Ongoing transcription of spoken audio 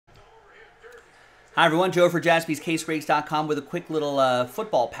Hi everyone, Joe for jaspyscasebreaks.com with a quick little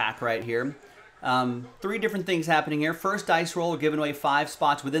football pack right here. 3 different things happening here. First dice roll, we're giving away 5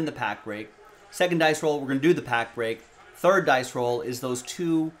 spots within the pack break. Second dice roll, we're going to do the pack break. Third dice roll is those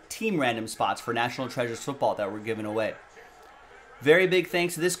 2 team random spots for National Treasures football that we're giving away. Very big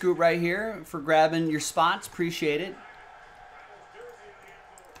thanks to this group right here for grabbing your spots. Appreciate it.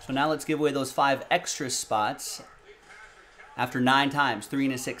 So now let's give away those 5 extra spots after 9 times. 3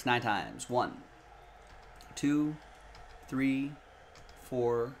 and a 6, 9 times. 1, 2, 3,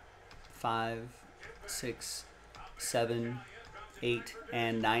 4, 5, 6, 7, 8,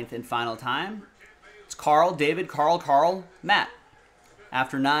 and 9th and final time. It's Carl, David, Carl, Matt.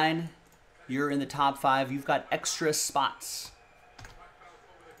 After 9, you're in the top 5. You've got extra spots,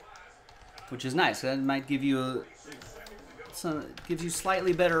 which is nice. That might give you gives you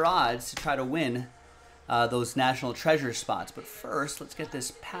slightly better odds to try to win those National Treasure spots. But first, let's get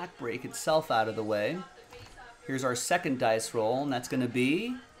this pack break itself out of the way. Here's our second dice roll, and that's going to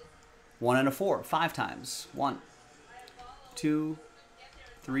be 1 and a 4, 5 times. 1, 2,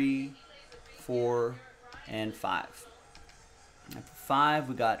 3, 4, and 5. After 5,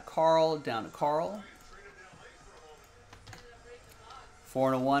 we got Carl, down to Carl.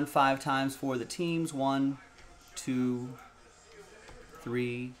 4 and a 1, 5 times for the teams. 1, 2,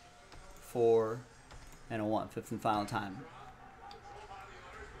 3, 4, and a 1. 5th and final time.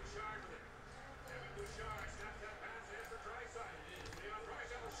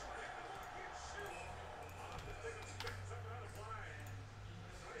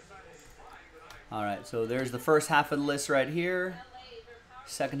 All right, so there's the first half of the list right here.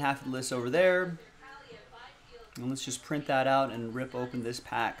 Second half of the list over there. And let's just print that out and rip open this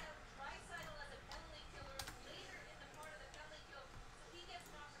pack.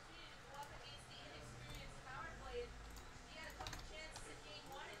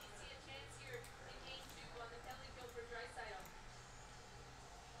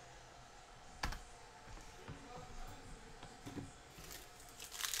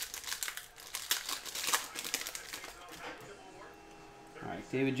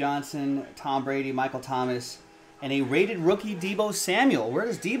 David Johnson, Tom Brady, Michael Thomas, and a rated rookie Deebo Samuel. Where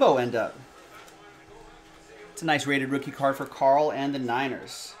does Deebo end up? It's a nice rated rookie card for Carl and the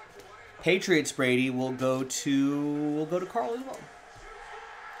Niners. Patriots Brady will go to Carl as well.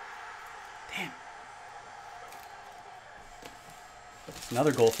 Damn. That's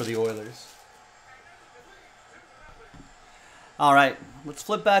another goal for the Oilers. All right, let's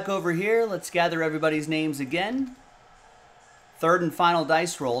flip back over here. Let's gather everybody's names again. Third and final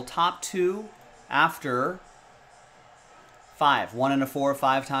dice roll. Top 2 after 5. 1 and a 4,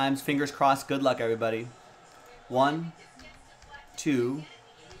 5 times. Fingers crossed. Good luck, everybody. 1, 2,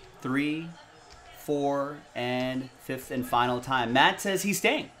 3, 4, and 5th and final time. Matt says he's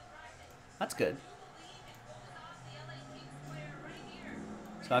staying. That's good.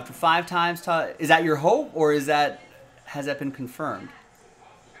 So after 5 times, is that your hope, or has that been confirmed?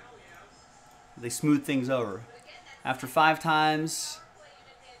 They smooth things over. After 5 times,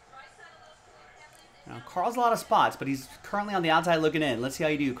 now Carl's a lot of spots, but he's currently on the outside looking in. Let's see how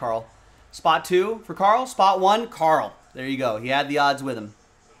you do, Carl. Spot 2 for Carl. Spot 1, Carl. There you go. He had the odds with him.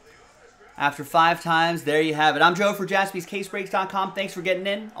 After 5 times, there you have it. I'm Joe for jaspyscasebreaks.com. Thanks for getting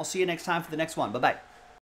in. I'll see you next time for the next one. Bye-bye.